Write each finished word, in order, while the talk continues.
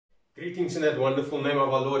Greetings in that wonderful name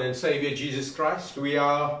of our Lord and Savior Jesus Christ. We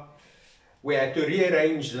had to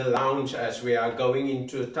rearrange the lounge as we are going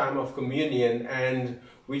into a time of communion, and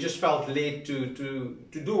we just felt led to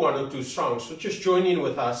do one or two songs. So just join in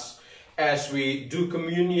with us as we do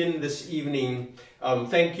communion this evening.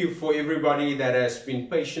 Thank you for everybody that has been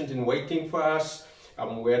patient in waiting for us.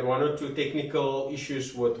 We had one or two technical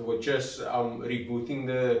issues with just rebooting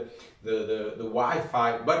the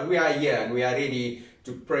Wi-Fi, but we are here and we are ready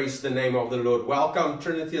to praise the name of the Lord. Welcome,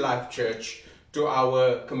 Trinity Life Church, to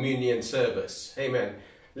our communion service. Amen.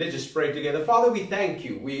 Let's just pray together. Father, we thank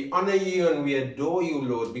you. We honor you and we adore you,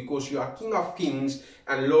 Lord, because you are King of Kings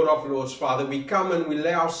and Lord of Lords. Father, we come and we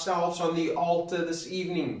lay ourselves on the altar this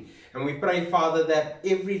evening. And we pray, Father, that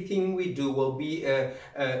everything we do will be a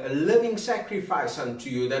living sacrifice unto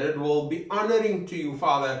you, that it will be honoring to you,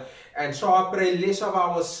 Father. And so I pray less of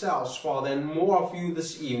ourselves, Father, and more of you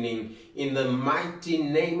this evening, in the mighty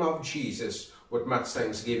name of Jesus, with much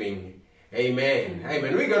thanksgiving. Amen.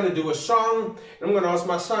 Amen. We're going to do a song. I'm going to ask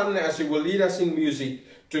my son, as he will lead us in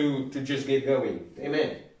music, to just get going.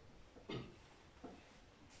 Amen.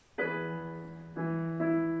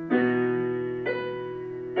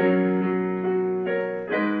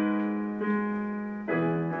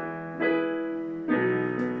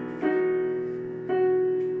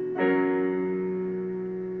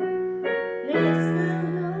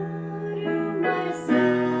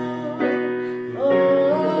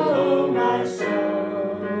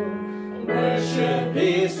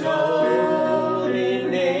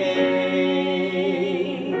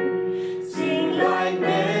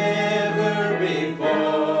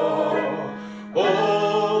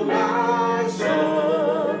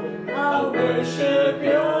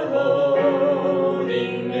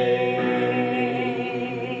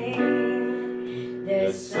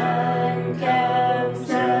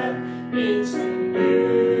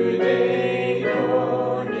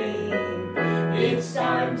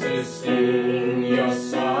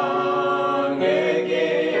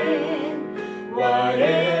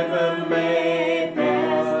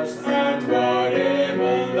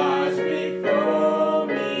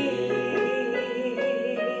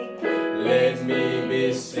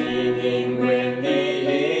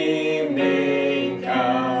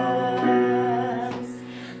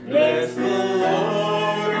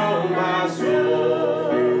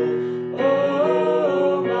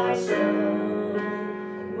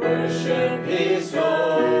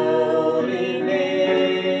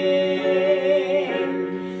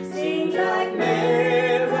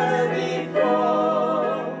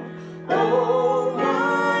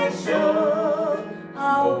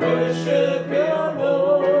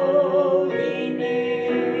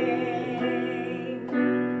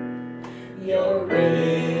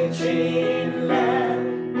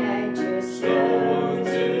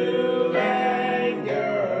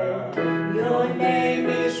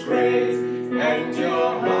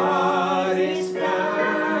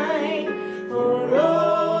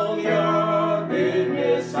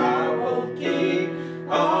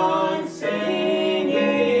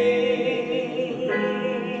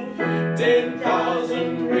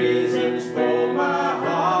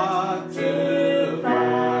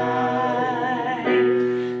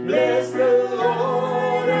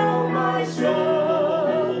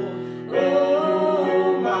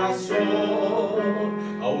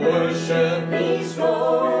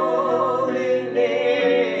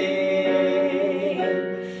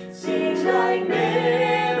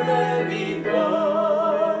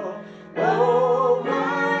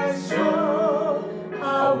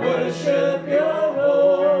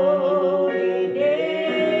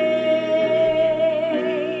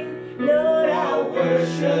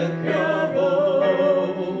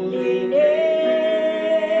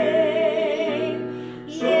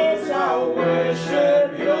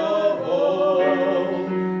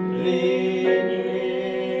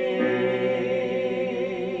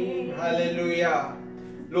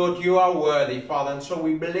 So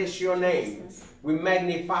we bless your name. We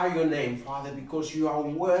magnify your name, Father, because you are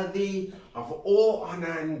worthy of all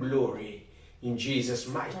honor and glory. In Jesus'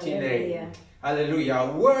 mighty name.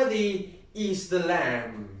 Hallelujah. Worthy is the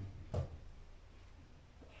Lamb.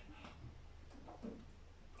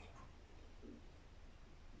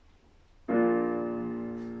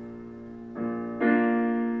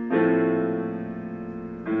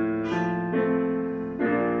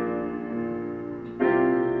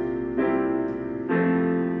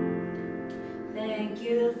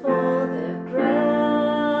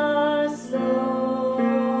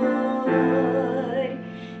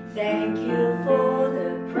 Thank you for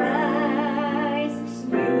the price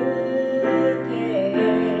you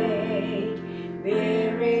paid,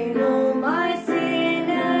 bearing all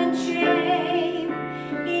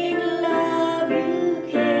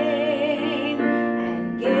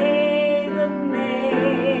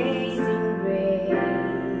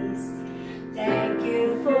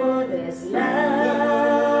this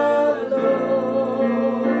love,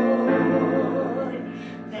 Lord.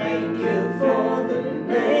 Thank you for the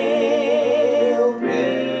nail-pierced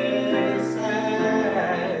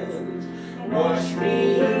hands. Wash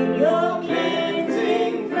me in your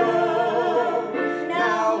cleansing flow.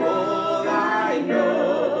 Now all I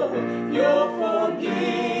know, your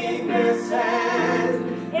forgiveness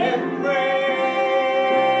and embrace.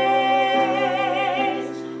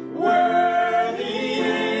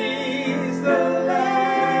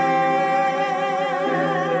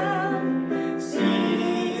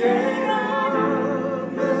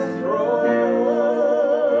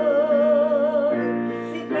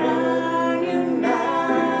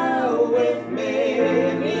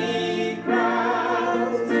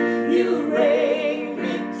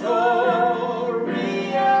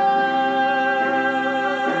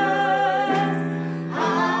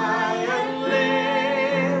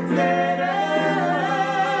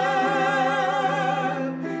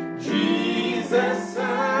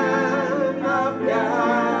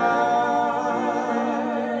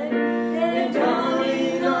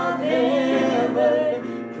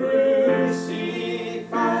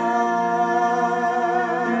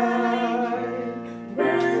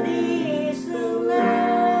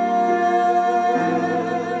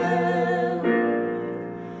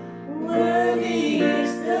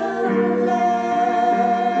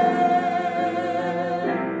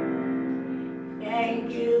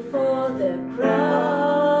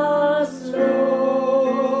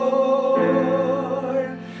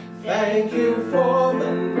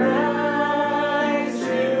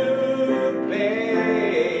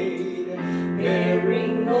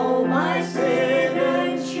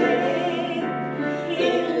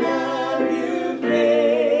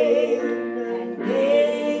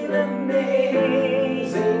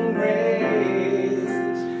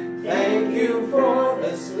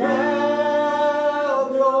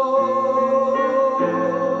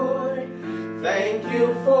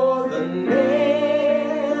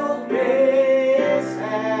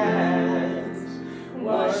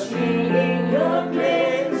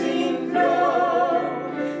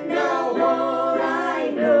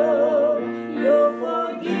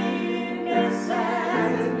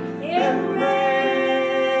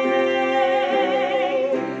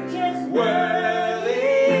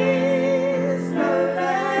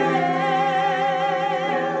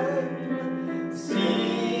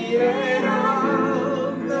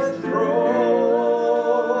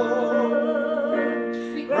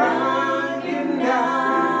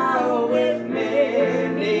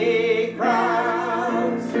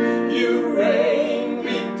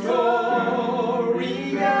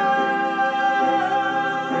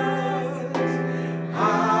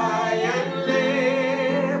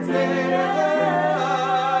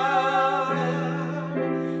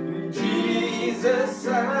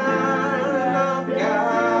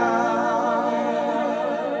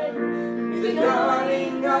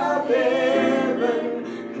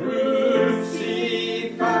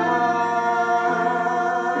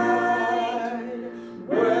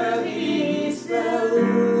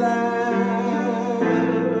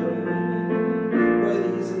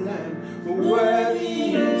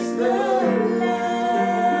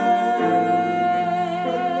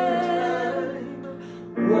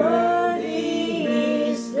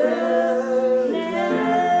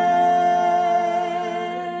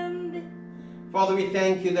 Father, we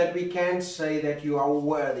thank you that we can say that you are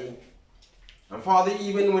worthy. And Father,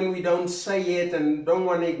 even when we don't say it and don't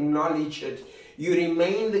want to acknowledge it, you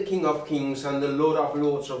remain the King of Kings and the Lord of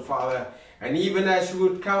Lords, oh Father. And even as we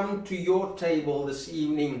would come to your table this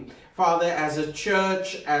evening, Father, as a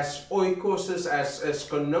church, as oikoses, as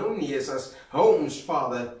colonias, as homes,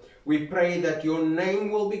 Father, we pray that your name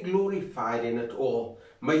will be glorified in it all.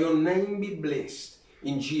 May your name be blessed.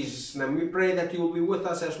 In Jesus' name, we pray that you will be with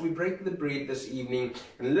us as we break the bread this evening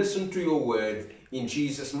and listen to your word in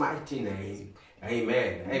Jesus' mighty name.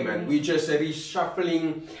 Amen. Amen. We're just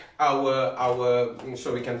reshuffling our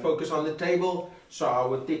so we can focus on the table. So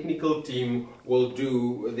our technical team will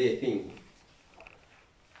do their thing.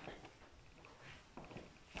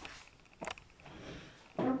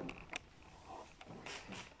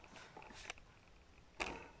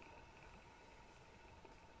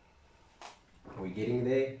 Are we getting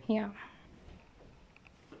there? Yeah.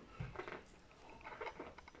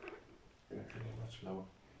 Much lower.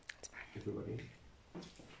 It's fine. Everybody.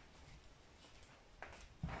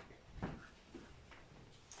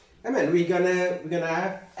 Amen. We're gonna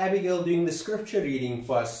have Abigail doing the scripture reading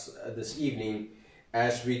for us this evening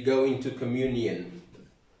as we go into communion.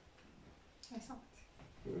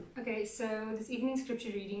 Okay, so this evening's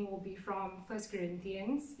scripture reading will be from 1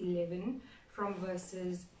 Corinthians 11, from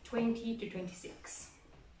verses 20 to 26.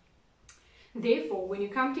 Therefore, when you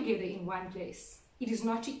come together in one place, it is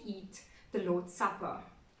not to eat the Lord's Supper.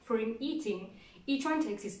 For in eating, each one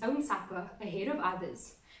takes his own supper ahead of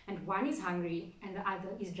others, and one is hungry and the other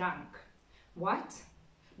is drunk. What?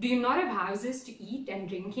 Do you not have houses to eat and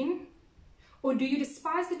drink in? Or do you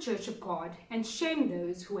despise the church of God and shame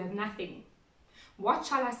those who have nothing? What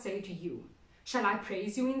shall I say to you? Shall I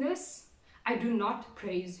praise you in this? I do not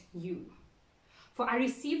praise you. For I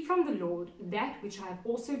received from the Lord that which I have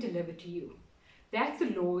also delivered to you, that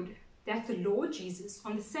the Lord Jesus,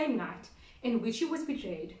 on the same night in which he was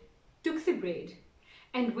betrayed, took the bread,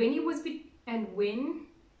 and when he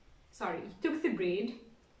took the bread,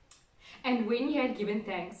 and when he had given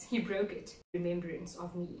thanks, he broke it in remembrance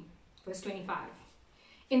of me. Verse 25.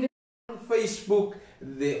 On Facebook,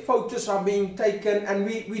 the photos are being taken, and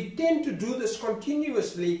we tend to do this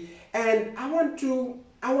continuously. And I want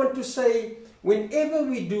to say, whenever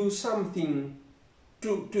we do something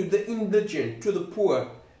to the indigent, to the poor,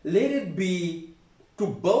 let it be to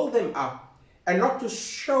build them up and not to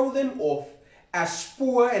show them off as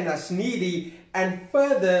poor and as needy and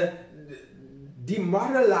further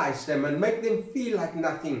demoralize them and make them feel like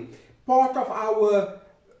nothing. Part of our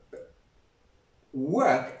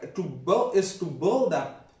work is to build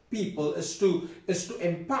up people, is to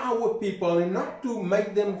empower people, and not to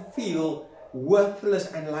make them feel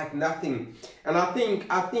worthless and like nothing. And I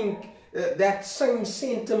think that same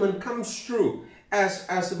sentiment comes true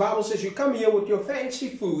as the Bible says, you come here with your fancy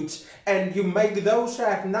foods and you make those who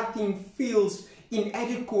have nothing feels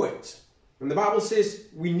inadequate. And the Bible says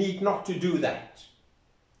we need not to do that.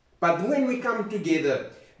 But when we come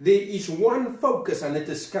together, there is one focus, and it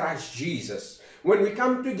is Christ Jesus. When we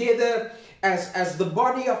come together as the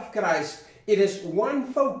body of Christ, it is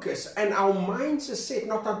one focus, and our minds are set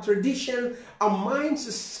not on tradition. Our minds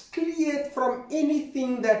are cleared from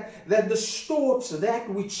anything that distorts that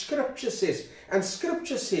which Scripture says. And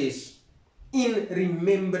Scripture says, in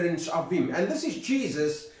remembrance of him. And this is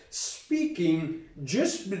Jesus speaking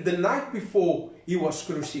just the night before he was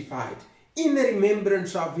crucified. In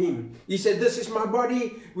remembrance of him. He said, this is my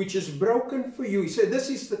body which is broken for you. He said, this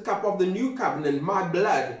is the cup of the new covenant, my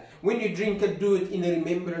blood. When you drink it, do it in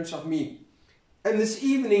remembrance of me. And this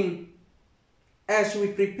evening, as we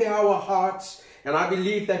prepare our hearts, and I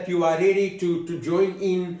believe that you are ready to join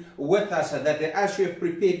in with us, and that as you have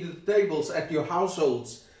prepared the tables at your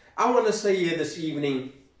households, I want to say here this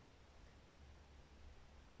evening,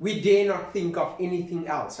 we dare not think of anything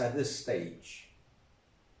else at this stage.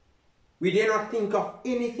 We dare not think of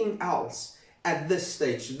anything else at this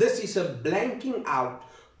stage. This is a blanking out,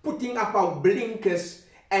 putting up our blinkers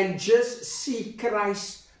and just see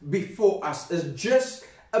Christ before us. It's just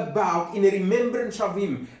about, in remembrance of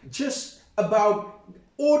him, just about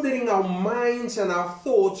ordering our minds and our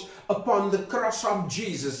thoughts upon the cross of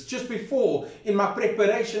Jesus. Just before, in my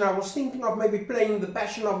preparation, I was thinking of maybe playing the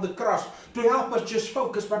Passion of the Cross to help us just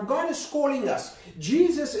focus. But God is calling us.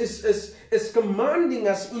 Jesus is commanding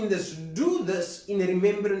us in this. Do this in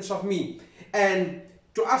remembrance of me. And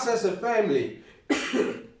to us as a family,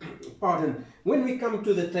 pardon, when we come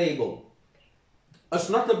to the table, it's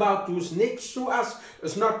not about who's next to us.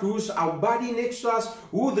 It's not who's our buddy next to us,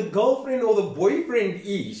 who the girlfriend or the boyfriend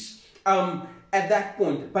is at that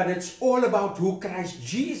point. But it's all about who Christ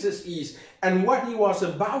Jesus is and what he was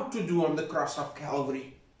about to do on the cross of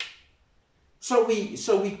Calvary. So we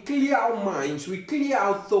clear our minds, we clear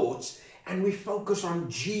our thoughts, and we focus on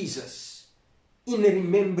Jesus in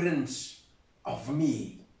remembrance of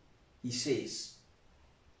me, he says.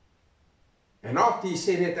 And after he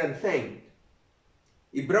said it and thanked,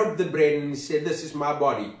 he broke the bread and he said, this is my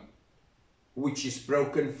body, which is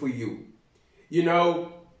broken for you. You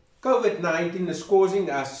know, COVID-19 is causing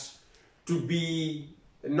us to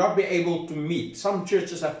not be able to meet. Some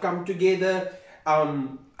churches have come together,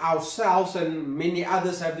 ourselves and many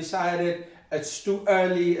others have decided it's too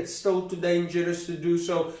early, it's still too dangerous to do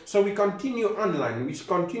so. So we continue online, we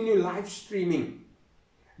continue live streaming.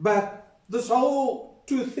 But this whole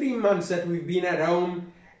 2-3 months that we've been at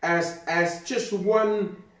home, as just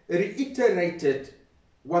one reiterated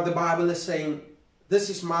what the Bible is saying, this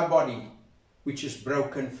is my body which is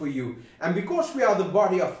broken for you. And because we are the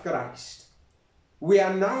body of Christ, we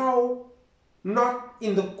are now not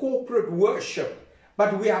in the corporate worship,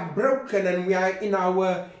 but we are broken and we are in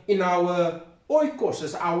our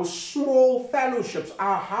oikoses, our small fellowships,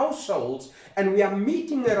 our households, and we are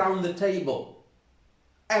meeting around the table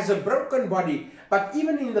as a broken body. But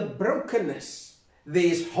even in the brokenness,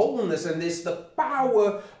 there's wholeness and there's the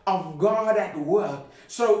power of God at work.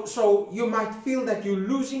 So you might feel that you're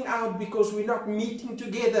losing out because we're not meeting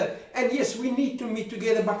together. And yes, we need to meet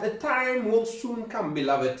together, but a time will soon come,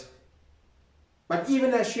 beloved. But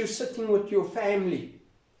even as you're sitting with your family,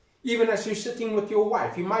 even as you're sitting with your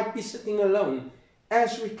wife, you might be sitting alone.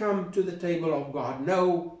 As we come to the table of God,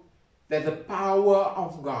 know that the power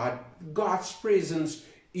of God, God's presence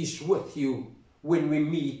is with you when we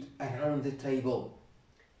meet around the table.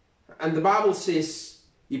 And the Bible says,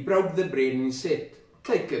 he broke the bread and he said,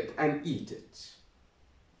 take it and eat it.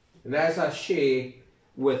 And as I share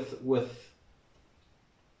with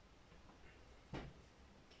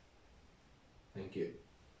thank you.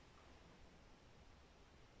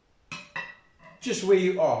 Just where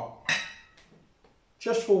you are,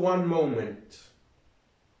 just for one moment,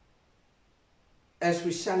 as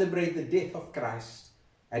we celebrate the death of Christ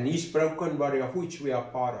and his broken body of which we are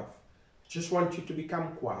part of, I just want you to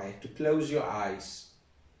become quiet, to close your eyes,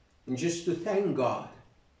 and just to thank God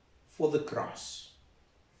for the cross.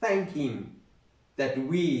 Thank him that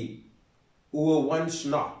we who were once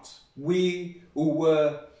not, we who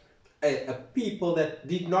were a people that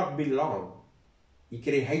did not belong, he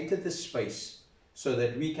created the space so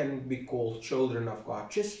that we can be called children of God.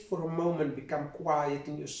 Just for a moment, become quiet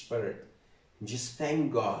in your spirit and just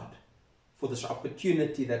thank God for this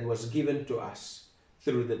opportunity that was given to us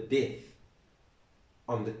through the death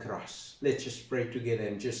on the cross. Let's just pray together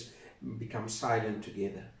and just become silent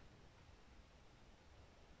together.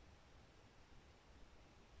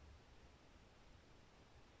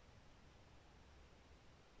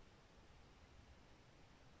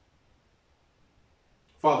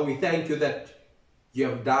 Father, we thank you that you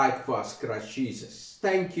have died for us, Christ Jesus.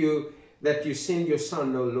 Thank you that you send your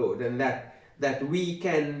Son, O Lord, and that we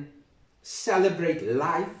can celebrate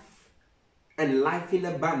life and life in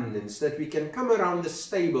abundance, that we can come around this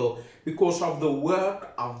table because of the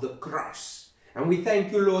work of the cross. And we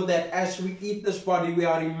thank you, Lord, that as we eat this body, we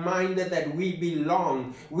are reminded that we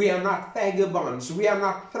belong. We are not vagabonds. We are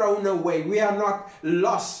not thrown away. We are not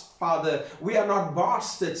lost, Father. We are not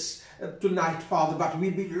bastards tonight, Father, but we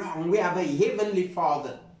belong. We have a heavenly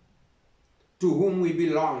Father to whom we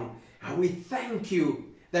belong. And we thank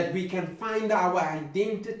you that we can find our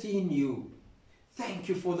identity in you. Thank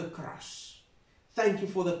you for the cross. Thank you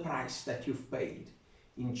for the price that you've paid.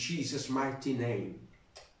 In Jesus' mighty name.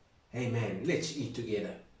 Amen. Let's eat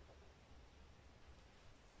together.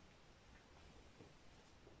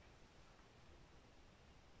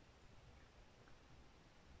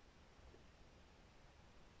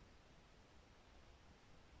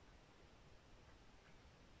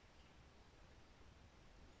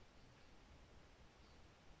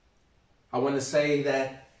 I want to say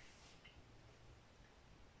that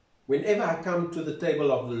whenever I come to the table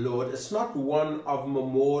of the Lord, it's not one of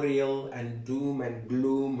memorial and doom and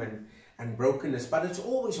gloom and brokenness, but it's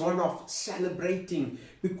always one of celebrating,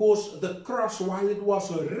 because the cross, while it was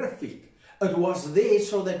horrific, it was there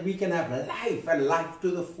so that we can have life and life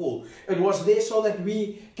to the full. It was there so that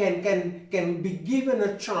we can be given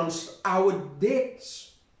a chance. Our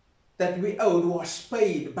debts that we owed was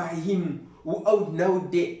paid by him who owed no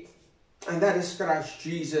debt. And that is Christ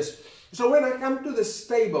Jesus. So when I come to this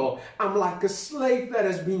table, I'm like a slave that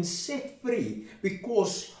has been set free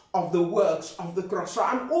because of the works of the cross. So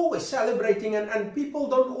I'm always celebrating, and people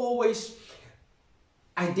don't always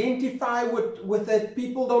identify with it.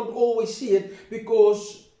 People don't always see it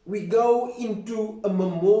because we go into a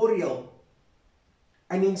memorial.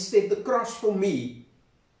 And instead, the cross for me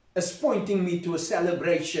is pointing me to a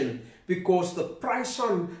celebration, because the price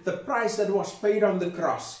that was paid on the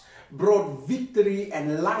cross brought victory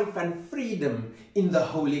and life and freedom in the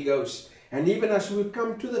Holy Ghost. And even as we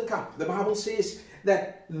come to the cup, the Bible says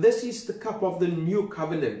that this is the cup of the new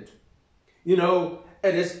covenant. You know,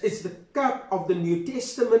 it's the cup of the New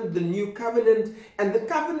Testament, the new covenant. And the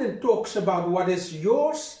covenant talks about what is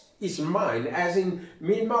yours is mine, as in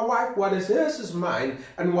me and my wife, what is hers is mine,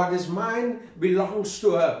 and what is mine belongs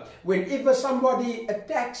to her. Whenever somebody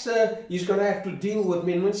attacks her, he's going to have to deal with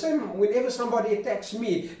me. And whenever somebody attacks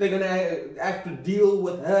me, they're going to have to deal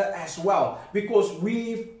with her as well, because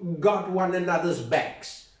we've got one another's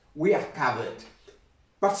backs. We are covered.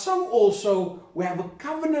 But so also, we have a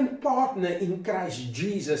covenant partner in Christ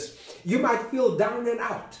Jesus. You might feel down and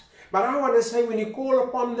out. But I want to say, when you call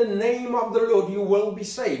upon the name of the Lord, you will be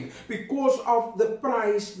saved, because of the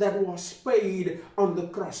price that was paid on the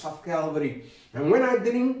cross of Calvary. And when I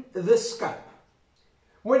drink this cup,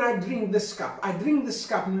 I drink this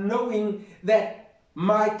cup knowing that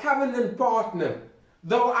my covenant partner,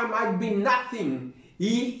 though I might be nothing,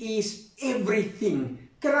 he is everything.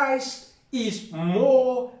 Christ is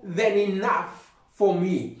more than enough for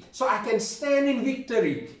me. So I can stand in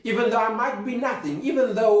victory, even though I might be nothing,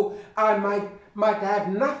 even though I might have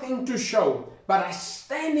nothing to show, but I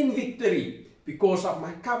stand in victory because of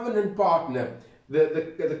my covenant partner,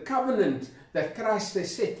 the covenant that Christ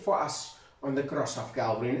has set for us on the cross of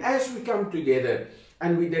Calvary. And as we come together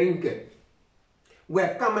and we drink it, we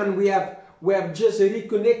have come and we have just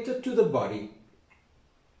reconnected to the body.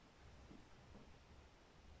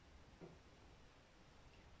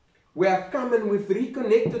 We have come and we've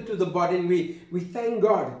reconnected to the body, and we thank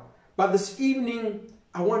God. But this evening,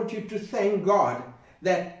 I want you to thank God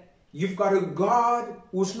that you've got a God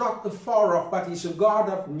who's not afar off, but He's a God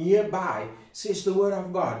of nearby, says the Word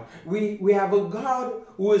of God. We have a God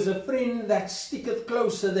who is a friend that sticketh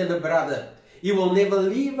closer than a brother. He will never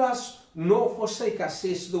leave us nor forsake us,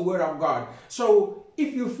 says the Word of God. So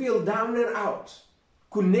if you feel down and out,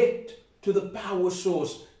 connect to the power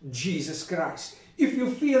source, Jesus Christ. If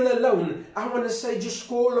you feel alone, I want to say just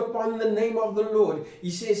call upon the name of the Lord.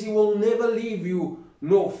 He says He will never leave you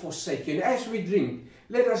nor forsake you. And as we drink,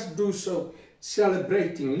 let us do so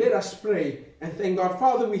celebrating. Let us pray and thank God.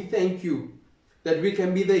 Father, we thank you that we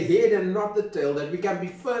can be the head and not the tail, that we can be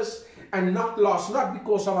first and not last, not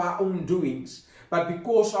because of our own doings, but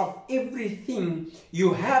because of everything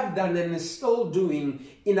you have done and is still doing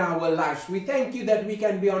in our lives. We thank you that we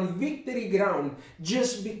can be on victory ground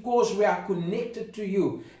just because we are connected to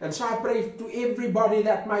you. And so I pray to everybody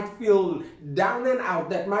that might feel down and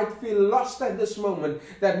out, that might feel lost at this moment,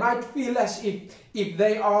 that might feel as if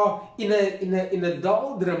they are in a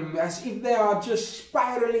doldrum, as if they are just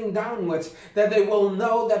spiraling downwards, that they will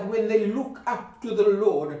know that when they look up to the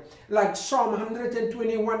Lord, like Psalm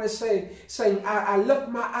 121 is saying, I lift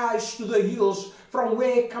my eyes to the hills, from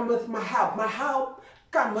where cometh my help. My help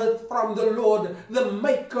cometh from the Lord, the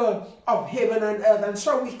maker of heaven and earth. And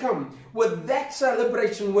so we come with that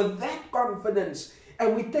celebration, with that confidence,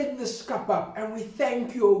 and we take this cup up and we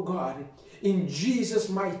thank you, O God, in Jesus'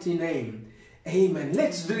 mighty name. Amen.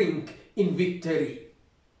 Let's drink in victory.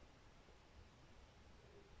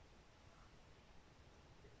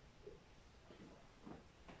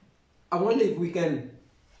 I wonder if we can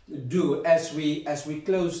do, as we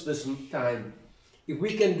close this time, if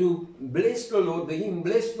we can do bless the Lord, the hymn,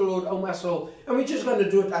 bless the Lord, oh my soul, and we're just going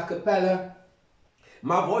to do it a cappella.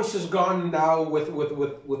 My voice is gone now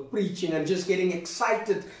with preaching and just getting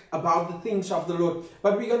excited about the things of the Lord.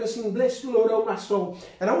 But we're going to sing, bless the Lord, oh my soul.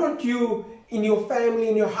 And I want you, in your family,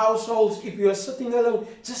 in your households, if you are sitting alone,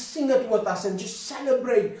 just sing it with us and just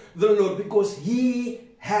celebrate the Lord, because He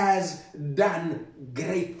has done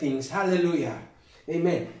great things. Hallelujah.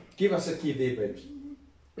 Amen. Give us a key there, babes.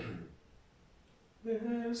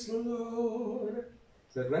 Bless the Lord.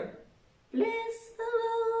 Is that right? Bless the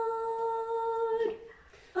Lord,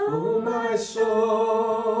 oh my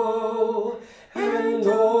soul, and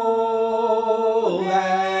all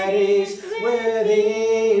that is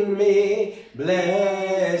within me.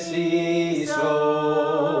 Bless His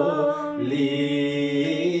holy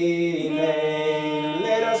name.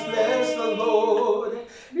 Let us bless the Lord.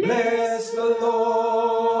 Bless the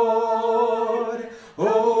Lord,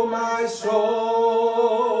 oh my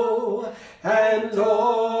soul, and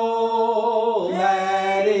all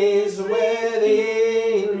that is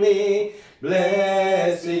within me.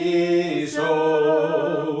 Bless His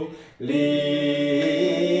holy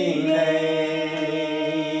name.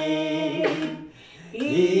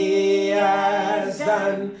 He has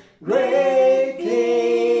done great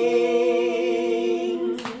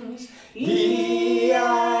things. He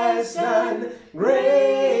has done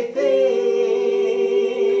great things.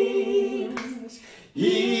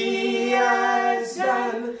 He has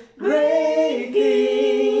done great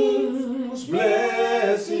things.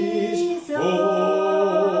 Bless His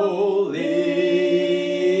holy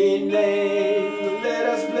name. Let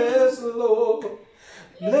us bless the Lord.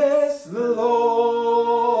 Bless the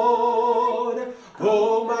Lord,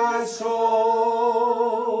 oh my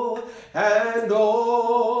soul, and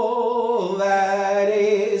all that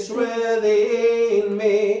is within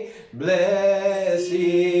me. Bless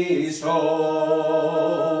His holy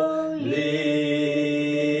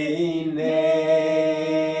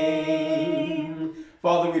name.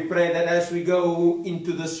 Father, we pray that as we go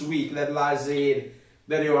into this week that lies ahead,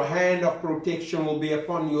 that your hand of protection will be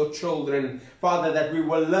upon your children. Father, that we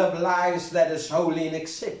will live lives that is holy and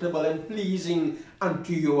acceptable and pleasing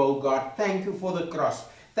unto you, O God. Thank you for the cross.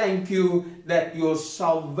 Thank you that your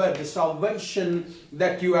the salvation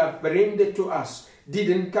that you have rendered to us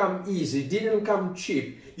didn't come easy, didn't come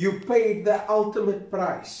cheap. You paid the ultimate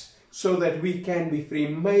price. so that we can be free.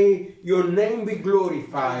 May your name be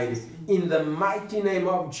glorified in the mighty name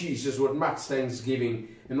of Jesus with much thanksgiving.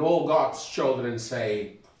 And all God's children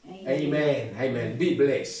say, Amen. Amen. Be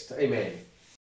blessed. Amen.